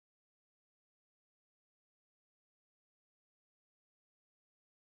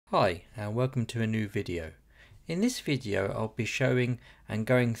Hi and welcome to a new video. In this video I'll be showing and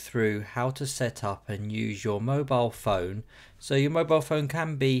going through how to set up and use your mobile phone. So your mobile phone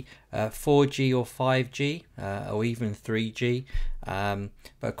can be 4G or 5G or even 3G, but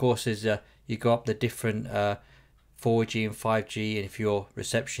of course as you go up the different 4G and 5G, and if your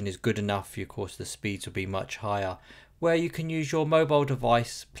reception is good enough, of course the speeds will be much higher, where you can use your mobile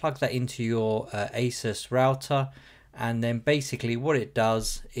device, plug that into your Asus router, and then basically what it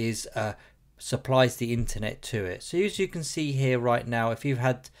does is supplies the internet to it. So as you can see here right now, if you've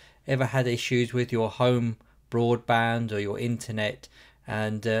ever had issues with your home broadband or your internet,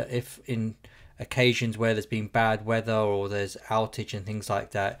 and if in occasions where there's been bad weather or there's outage and things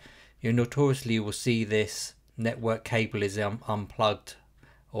like that, you notoriously will see this network cable is unplugged,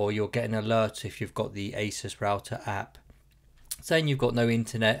 or you'll get an alert if you've got the Asus router app saying you've got no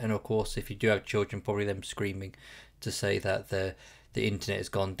internet. And of course if you do have children, probably them screaming to say that the internet has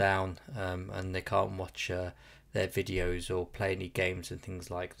gone down and they can't watch their videos or play any games and things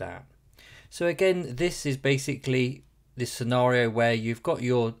like that. So again, this is basically this scenario where you've got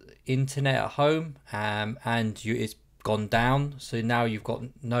your internet at home and it's gone down, so now you've got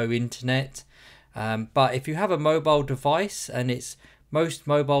no internet. But if you have a mobile device, and it's most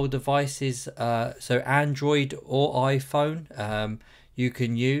mobile devices, so Android or iPhone, you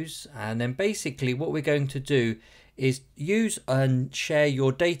can use, and then basically what we're going to do is use and share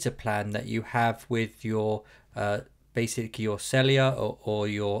your data plan that you have with your basically your cellular or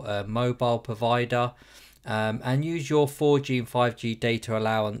your mobile provider, and use your 4G and 5G data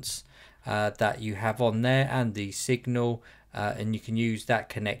allowance that you have on there and the signal, and you can use that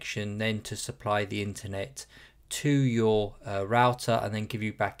connection then to supply the internet to your router and then give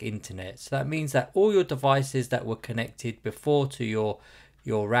you back internet. So that means that all your devices that were connected before to your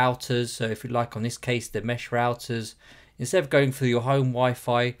routers, so if you like, on this case the mesh routers, instead of going through your home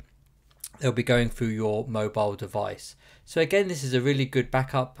Wi-Fi, they'll be going through your mobile device. So again, this is a really good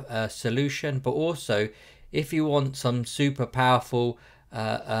backup solution. But also if you want some super powerful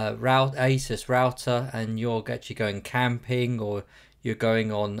Asus router, and you're actually going camping, or you're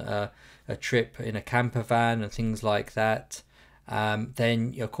going on a trip in a camper van and things like that,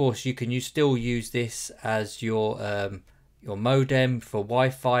 then of course you can still use this as your modem for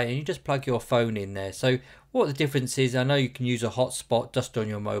Wi-Fi, and you just plug your phone in there. So what the difference is, I know you can use a hotspot just on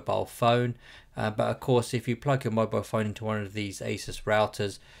your mobile phone, but of course if you plug your mobile phone into one of these Asus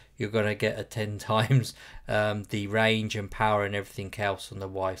routers, you're going to get a 10 times the range and power and everything else on the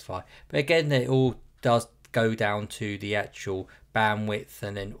Wi-Fi. But again, it all does go down to the actual bandwidth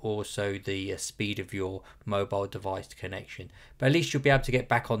and then also the speed of your mobile device connection. But at least you'll be able to get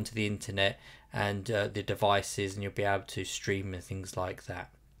back onto the internet and the devices, and you'll be able to stream and things like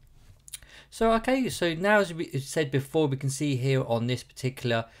that. So okay, so now as we said before, we can see here on this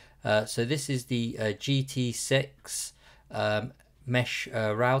particular so this is the GT6 mesh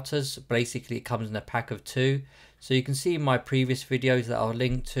routers. Basically it comes in a pack of 2. So you can see in my previous videos that I'll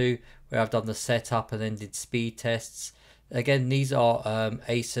link to, where I've done the setup and then did speed tests. Again, these are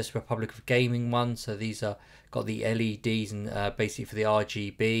Asus Republic of Gaming ones, so these are got the LEDs and basically for the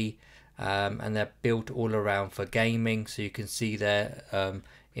RGB, and they're built all around for gaming. So you can see there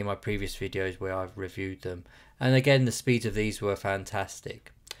in my previous videos where I've reviewed them, and again the speeds of these were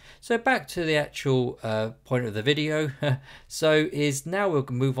fantastic. So back to the actual point of the video. So is now we'll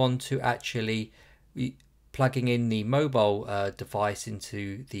move on to actually plugging in the mobile device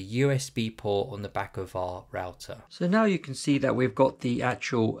into the USB port on the back of our router. So now you can see that we've got the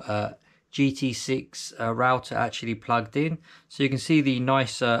actual GT6 router actually plugged in. So you can see the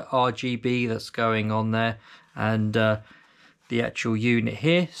nice RGB that's going on there, and the actual unit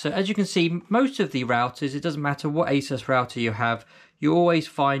here. So as you can see, most of the routers, it doesn't matter what Asus router you have, you always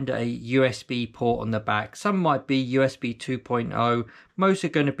find a USB port on the back. Some might be USB 2.0, most are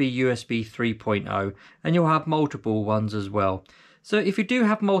going to be USB 3.0, and you'll have multiple ones as well. So if you do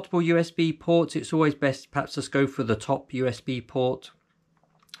have multiple USB ports, it's always best perhaps just go for the top USB port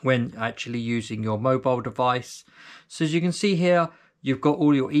when actually using your mobile device. So as you can see here, you've got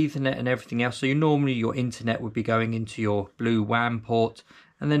all your Ethernet and everything else. So normally your internet would be going into your blue WAN port,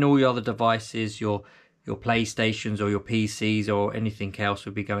 and then all your other devices, your PlayStations or your PCs or anything else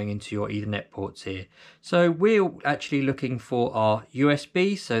would be going into your Ethernet ports here. So we're actually looking for our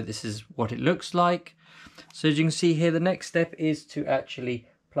USB. So this is what it looks like. So as you can see here, the next step is to actually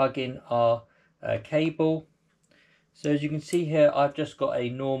plug in our cable. So as you can see here, I've just got a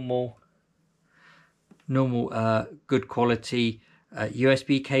normal good quality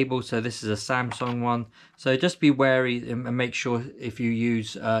USB cable. So this is a Samsung one, so just be wary and make sure if you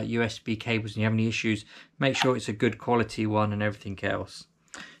use USB cables and you have any issues, make sure it's a good quality one and everything else.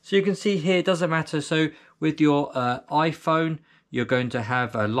 So you can see here, it doesn't matter. So with your iPhone, you're going to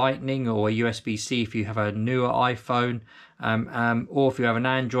have a Lightning or a USB-C if you have a newer iPhone, or if you have an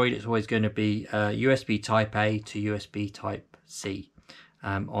Android, it's always going to be USB Type A to USB Type C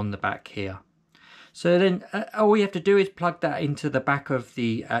on the back here. So then all you have to do is plug that into the back of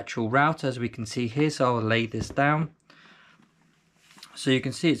the actual router, as we can see here. So I'll lay this down. So you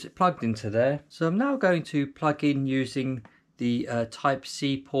can see it's plugged into there. So I'm now going to plug in using the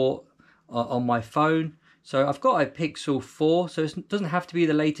Type-C port on my phone. So I've got a Pixel 4, so it doesn't have to be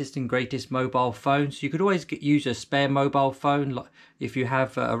the latest and greatest mobile phone. So you could always use a spare mobile phone, like if you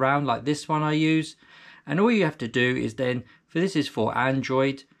have around, like this one I use. And all you have to do is then, for this is for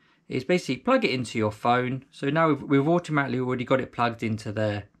Android, is basically plug it into your phone. So now we've automatically already got it plugged into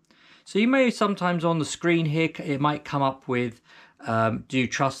there. So you may sometimes on the screen here, it might come up with, do you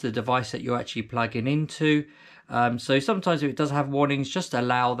trust the device that you're actually plugging into? So sometimes if it does have warnings, just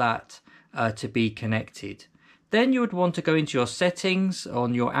allow that to be connected. Then you would want to go into your settings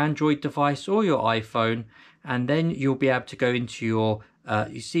on your Android device or your iPhone, and then you'll be able to go into your,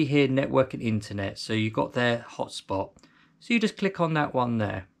 you see here, network and internet. So you've got there hotspot. So you just click on that one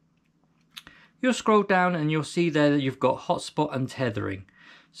there. You'll scroll down and you'll see there that you've got hotspot and tethering.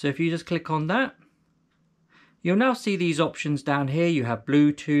 So if you just click on that, you'll now see these options down here. You have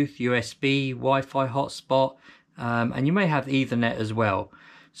Bluetooth, USB, Wi-Fi hotspot, and you may have Ethernet as well.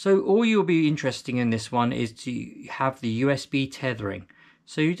 So all you'll be interested in this one is to have the USB tethering.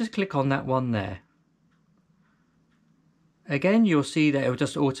 So you just click on that one there. Again, you'll see that it will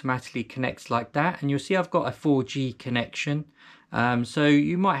just automatically connect like that, and you'll see I've got a 4G connection. So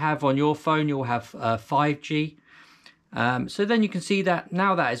you might have on your phone, you'll have 5G. So then you can see that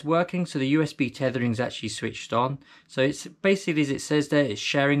now that is working. So the USB tethering is actually switched on. So it's basically, as it says there, it's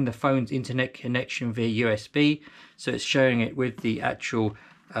sharing the phone's internet connection via USB. So it's sharing it with the actual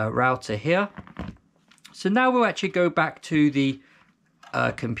router here. So now we'll actually go back to the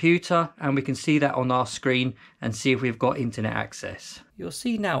computer, and we can see that on our screen and see if we've got internet access. You'll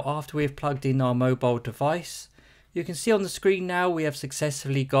see now after we've plugged in our mobile device, you can see on the screen now we have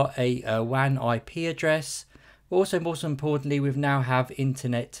successfully got a WAN IP address. Also, most importantly, we now have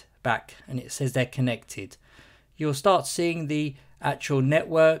internet back, and it says they're connected. You'll start seeing the actual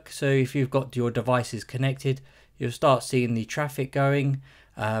network. So if you've got your devices connected, you'll start seeing the traffic going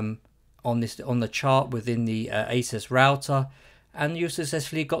on the chart within the Asus router, and you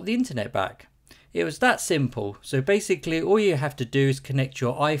successfully got the internet back. It was that simple. So basically all you have to do is connect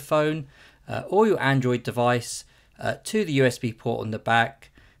your iPhone or your Android device to the USB port on the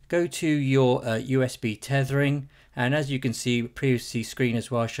back, go to your USB tethering, and as you can see, previously screen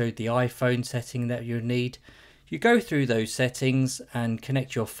as well showed the iPhone setting that you need. You go through those settings and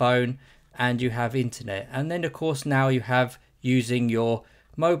connect your phone, and you have internet. And then of course now you have using your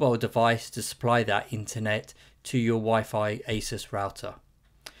mobile device to supply that internet to your Wi-Fi Asus router.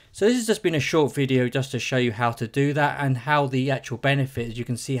 So this has just been a short video just to show you how to do that, and how the actual benefits, you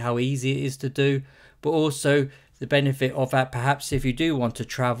can see how easy it is to do, but also the benefit of that, perhaps if you do want to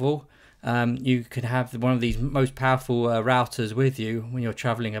travel, you can have one of these most powerful routers with you when you're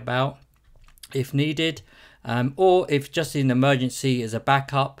traveling about if needed, or if just in emergency as a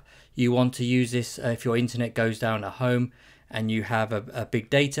backup you want to use this if your internet goes down at home and you have a big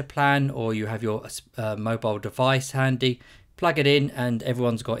data plan, or you have your mobile device handy, plug it in and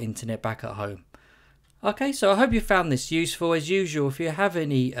everyone's got internet back at home. Okay, so I hope you found this useful. As usual, if you have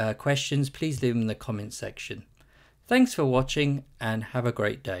any questions, please leave them in the comment section. Thanks for watching and have a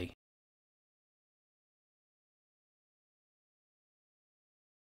great day.